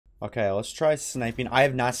Okay, let's try sniping. I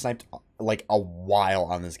have not sniped like a while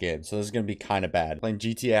on this game, so this is gonna be kind of bad. Playing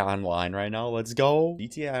GTA Online right now. Let's go.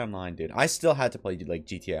 GTA Online, dude. I still had to play like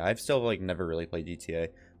GTA. I've still like never really played GTA.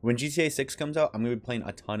 When GTA 6 comes out, I'm gonna be playing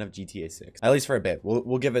a ton of GTA 6. At least for a bit.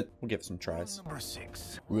 We'll give it some tries.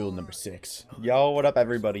 Rule number 6. Yo, what up,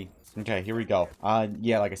 everybody? Okay, here we go.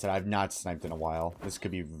 Yeah, like I said, I've not sniped in a while. This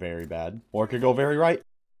could be very bad, or it could go very right.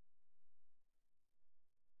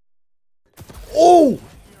 Oh!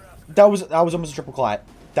 That was almost a triple collat.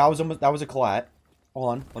 That was a collat. Hold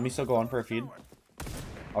on, let me still go on for a feed.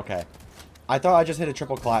 Okay, I thought I just hit a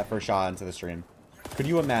triple collat first shot into the stream. Could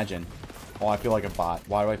you imagine? Oh, I feel like a bot.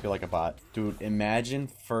 Why do I feel like a bot? Dude, imagine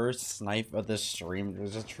first snipe of the stream. It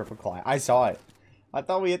was just triple collat. I saw it. I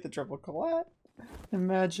thought we hit the triple collat.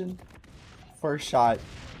 Imagine. First shot.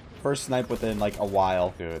 First snipe within like a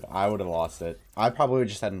while. Dude, I would have lost it. I probably would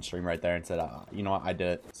just had in stream right there and said, you know what, I did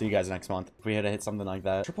it. See you guys next month. If we had to hit something like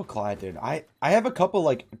that. Triple collat, dude. I have a couple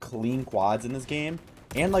like clean quads in this game.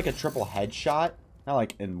 And like a triple headshot. Not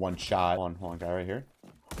like in one shot. Hold on, guy right here.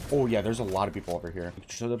 Oh yeah, there's a lot of people over here.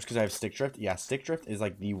 So that's because I have stick drift. Yeah, stick drift is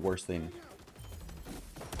like the worst thing.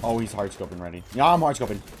 Oh, he's hard scoping ready. Yeah, I'm hard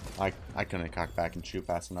scoping. I couldn't cock back and shoot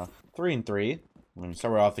fast enough. 3 and 3. I'm gonna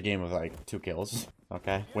start off the game with like 2 kills.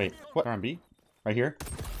 Okay, wait, what? On B? Right here.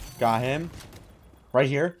 Got him. Right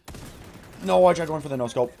here. No, I tried going for the no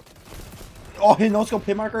scope. Oh, hit no scope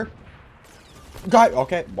hit marker. Got.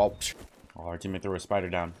 Okay, well. Oh, our teammate threw a spider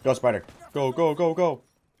down. Go spider. Go, go, go, go.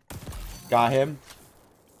 Got him.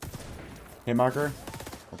 Hit marker,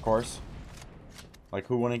 of course. Like,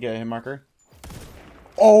 who wouldn't get a hit marker?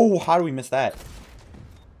 Oh, how do we miss that?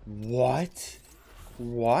 What?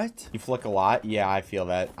 What? You flick a lot? Yeah, I feel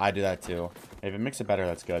that. I do that too. If it makes it better,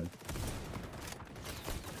 that's good.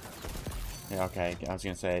 Yeah, okay. I was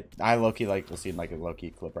gonna say, I low-key like, we'll see like a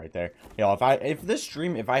low-key clip right there. Yo, if this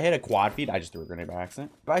stream, if I hit a quad feed, I just threw a grenade by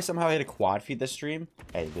accident. If I somehow hit a quad feed this stream,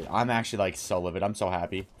 hey, dude, I'm actually like so livid. I'm so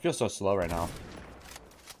happy. I feel so slow right now.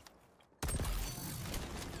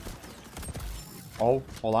 Oh,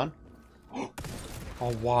 hold on.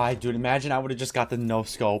 Oh, why? Dude, imagine I would have just got the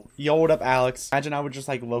no-scope. Yo, what up, Alex? Imagine I would just,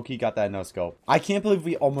 like, low-key got that no-scope. I can't believe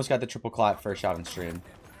we almost got the triple collat first shot on stream.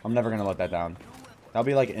 I'm never gonna let that down. That'll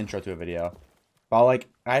be, like, an intro to a video. But, like,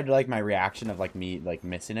 I had, like, my reaction of, like, me, like,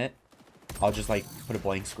 missing it. I'll just, like, put a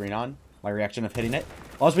blank screen on. My reaction of hitting it.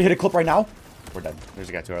 Unless we hit a clip right now. We're dead. There's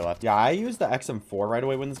a guy to our left. Yeah, I used the XM4 right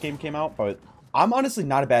away when this game came out, but I'm honestly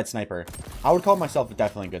not a bad sniper. I would call myself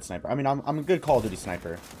definitely a good sniper. I mean, I'm a good Call of Duty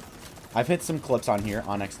sniper. I've hit some clips on here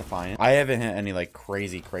on Xdefiant. I haven't hit any like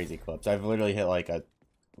crazy clips. I've literally hit like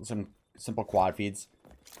some simple quad feeds.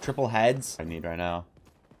 Triple heads I need right now.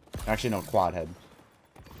 Actually, no, quad head.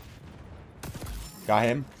 Got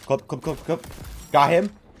him. Clip. Got him.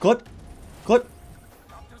 Clip.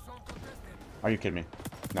 Are you kidding me?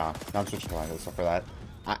 Nah, I'm switching to my stuff for that.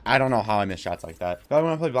 I don't know how I miss shots like that. But I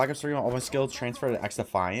want to play Black Ops 3, all my skills transfer to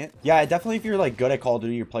Xdefiant. Yeah, definitely if you're like good at Call of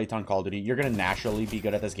Duty, you play a ton Call of Duty, you're going to naturally be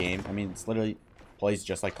good at this game. I mean, it's literally plays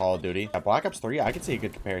just like Call of Duty. At Black Ops 3, I could see a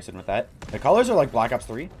good comparison with that. The colors are like Black Ops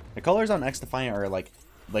 3. The colors on Xdefiant are like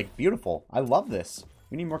beautiful. I love this.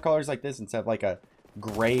 We need more colors like this instead of like a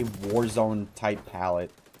gray Warzone type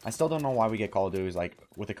palette. I still don't know why we get Call of Duty like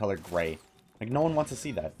with the color gray. Like no one wants to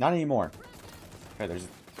see that. Not anymore. Okay, there's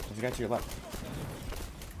a guy to your left.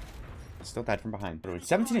 Still died from behind.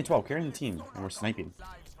 17 and 12, carrying the team, and we're sniping.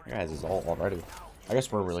 Your guys is ult already. I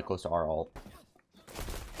guess we're really close to our ult.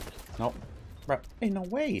 Nope. Bro, hey, no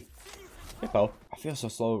way. Hippo. I feel so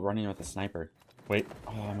slow running with the sniper. Wait.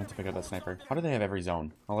 Oh, I meant to pick up that sniper. How do they have every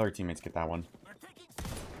zone? I'll let our teammates get that one.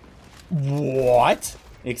 What?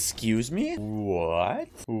 Excuse me? What?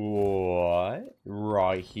 What?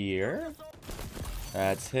 Right here?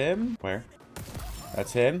 That's him. Where?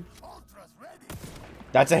 That's him.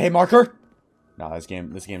 That's a hit marker? No, this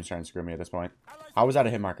game's trying to screw me at this point. How was that a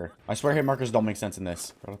hit marker? I swear hit markers don't make sense in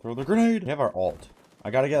this. Gotta throw the grenade. We have our ult.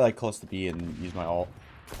 I gotta get like close to B and use my ult.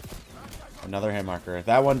 Another hit marker.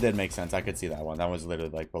 That one did make sense. I could see that one. That was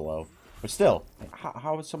literally like below. But still,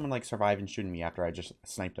 how would someone like surviving shooting me after I just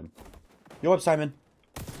sniped him? Yo up, Simon.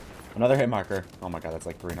 Another hit marker. Oh my god, that's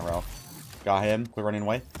like 3 in a row. Got him. Quit running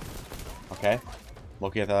away. Okay.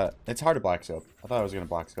 Loki, I thought it's hard to black scope. I thought I was gonna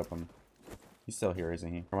black scope him. He's still here,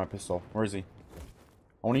 isn't he? For my pistol. Where is he?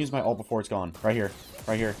 I want to use my ult before it's gone. Right here.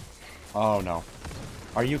 Right here. Oh, no.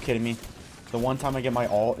 Are you kidding me? The one time I get my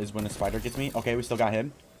ult is when a spider gets me. Okay, we still got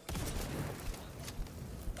him.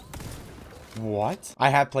 What?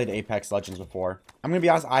 I have played Apex Legends before. I'm gonna be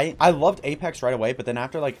honest, I loved Apex right away, but then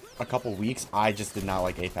after like a couple weeks, I just did not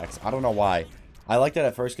like Apex. I don't know why. I liked it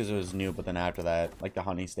at first because it was new, but then after that, like the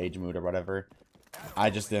hunting stage mood or whatever, I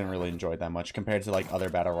just didn't really enjoy it that much compared to like other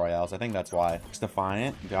battle royales. I think that's why.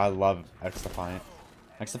 Xdefiant, dude, I love Xdefiant.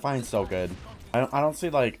 Xdefiant's so good. I don't see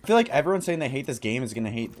like, I feel like everyone saying they hate this game is gonna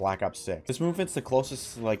hate Black Ops 6. This movement's the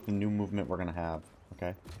closest to like the new movement we're gonna have.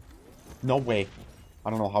 Okay. No way. I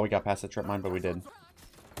don't know how we got past the trip mine, but we did.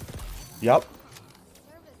 Yep.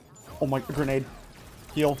 Oh my, grenade.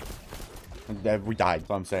 Heal. We died, that's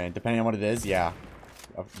what I'm saying. Depending on what it is, yeah.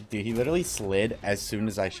 Dude, he literally slid as soon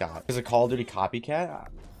as I shot. As a Call of Duty copycat,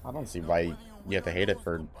 I don't see why you have to hate it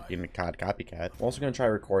for being a COD copycat. I'm also gonna try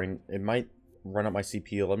recording. It might run up my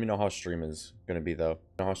CPU. Let me know how stream is gonna be though.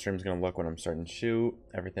 Know how stream's gonna look when I'm starting to shoot,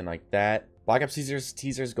 everything like that. Black Ops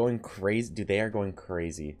teasers going crazy. Dude, they are going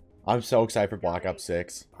crazy. I'm so excited for Black Ops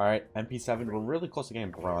 6. Alright, MP7, we're really close to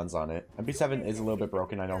getting bronze on it. MP7 is a little bit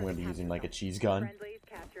broken. I know I'm gonna be using like a cheese gun.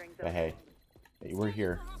 But hey, we're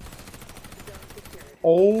here.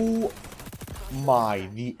 Oh my,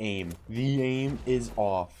 the aim. The aim is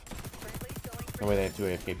off. No way, they have 2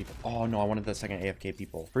 AFK people. Oh no, I wanted the second AFK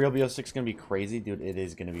people. Real BO6 gonna be crazy, dude. It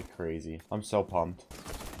is gonna be crazy. I'm so pumped.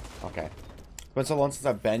 Okay. It's been so long since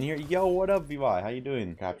I've been here. Yo, what up, VY? How you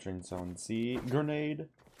doing? Capturing zone C. Grenade.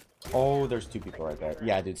 Oh, there's 2 people right there.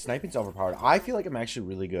 Yeah, dude, sniping's overpowered. I feel like I'm actually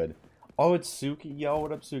really good. Oh, it's Suki. Yo,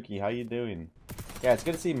 what up, Suki? How you doing? Yeah, it's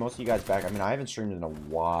good to see most of you guys back. I mean, I haven't streamed in a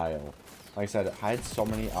while. Like I said, I had so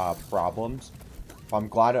many problems. But I'm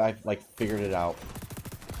glad I've like figured it out.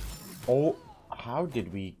 Oh. How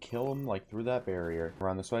did we kill him, like, through that barrier?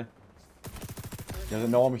 Around this way? He doesn't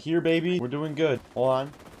know I'm here, baby. We're doing good. Hold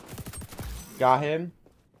on. Got him.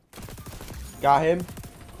 Got him.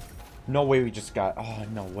 No way we just got... Oh,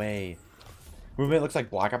 no way. Movement looks like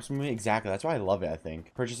Black Ops movement. Exactly. That's why I love it, I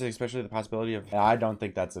think. Purchasing, especially the possibility of... I don't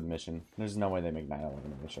think that's a mission. There's no way they make 9/11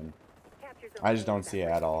 a mission. I just don't see it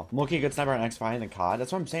at all. I'm looking at good sniper on Xdefiant and COD.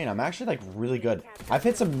 That's what I'm saying. I'm actually, like, really good. I've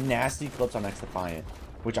hit some nasty clips on Xdefiant.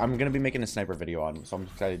 Which I'm going to be making a sniper video on, so I'm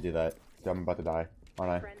excited to do that. I'm about to die,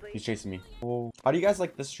 aren't I? He's chasing me. Oh. How do you guys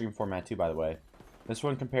like this stream format too, by the way? This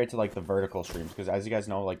one compared to like the vertical streams, because as you guys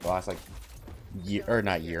know, like the last like year, or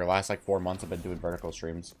not year, last like 4 months I've been doing vertical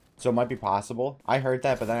streams. So it might be possible. I heard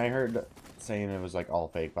that, but then I heard saying it was like all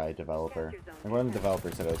fake by a developer. And one of the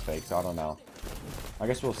developers said it was fake, so I don't know. I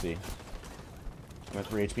guess we'll see. I'm at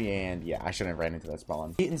 3 HP, and yeah, I shouldn't have ran into that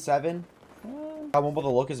spawn. 8 and 7. COD Mobile the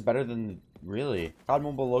look is better than... Really? COD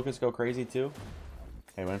Mobile Locust go crazy too?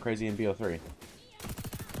 Hey, went crazy in BO3.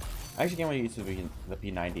 I actually can't wait to use the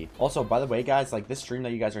P90. Also, by the way, guys, like this stream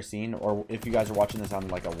that you guys are seeing, or if you guys are watching this on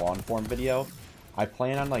like a long form video, I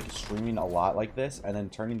plan on like streaming a lot like this and then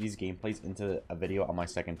turning these gameplays into a video on my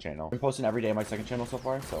second channel. I've been posting every day on my second channel so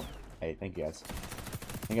far, so hey, thank you guys.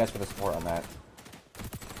 Thank you guys for the support on that.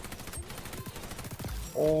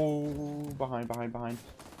 Oh, behind.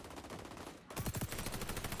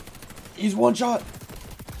 He's one shot.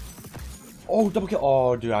 Oh, double kill.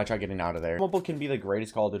 Oh, dude, I tried getting out of there. Mobile can be the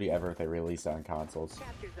greatest Call of Duty ever if they release it on consoles.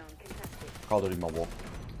 Call of Duty Mobile.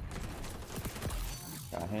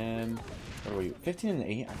 Got him. What are we? 15 and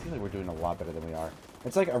 8. I feel like we're doing a lot better than we are.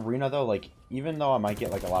 It's like arena though. Like even though I might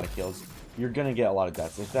get like a lot of kills, you're gonna get a lot of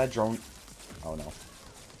deaths. If that drone. Oh no.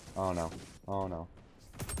 Oh no. Oh no.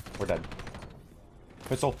 We're dead.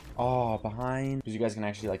 Pistol. Oh, behind. Because you guys can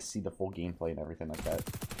actually like see the full gameplay and everything like that.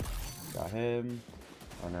 Got him.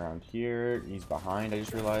 Run around here. He's behind, I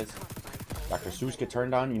just realized. Dr. Seuss get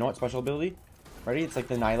turned on. You know what? Special ability? Ready? It's like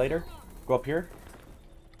the Annihilator. Go up here.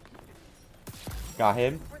 Got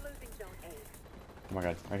him. Oh my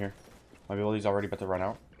god. Right here. My ability's already about to run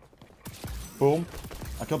out. Boom.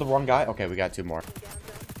 I killed the wrong guy. Okay, we got 2 more.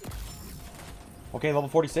 Okay, level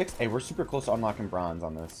 46. Hey, we're super close to unlocking bronze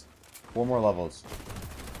on this. 4 more levels.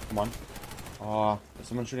 Come on. Oh, is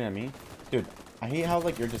someone shooting at me? Dude, I hate how,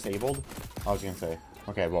 like, you're disabled. I was gonna say.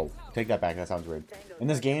 Okay, whoa. Take that back. That sounds weird. In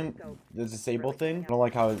this game, the disable thing, I don't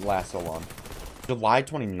like how it lasts so long. July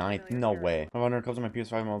 29th? No way. 500 comes on my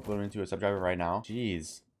PS5. I'm uploading into a subdriver right now.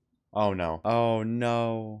 Jeez. Oh, no. Oh,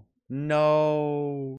 no. No.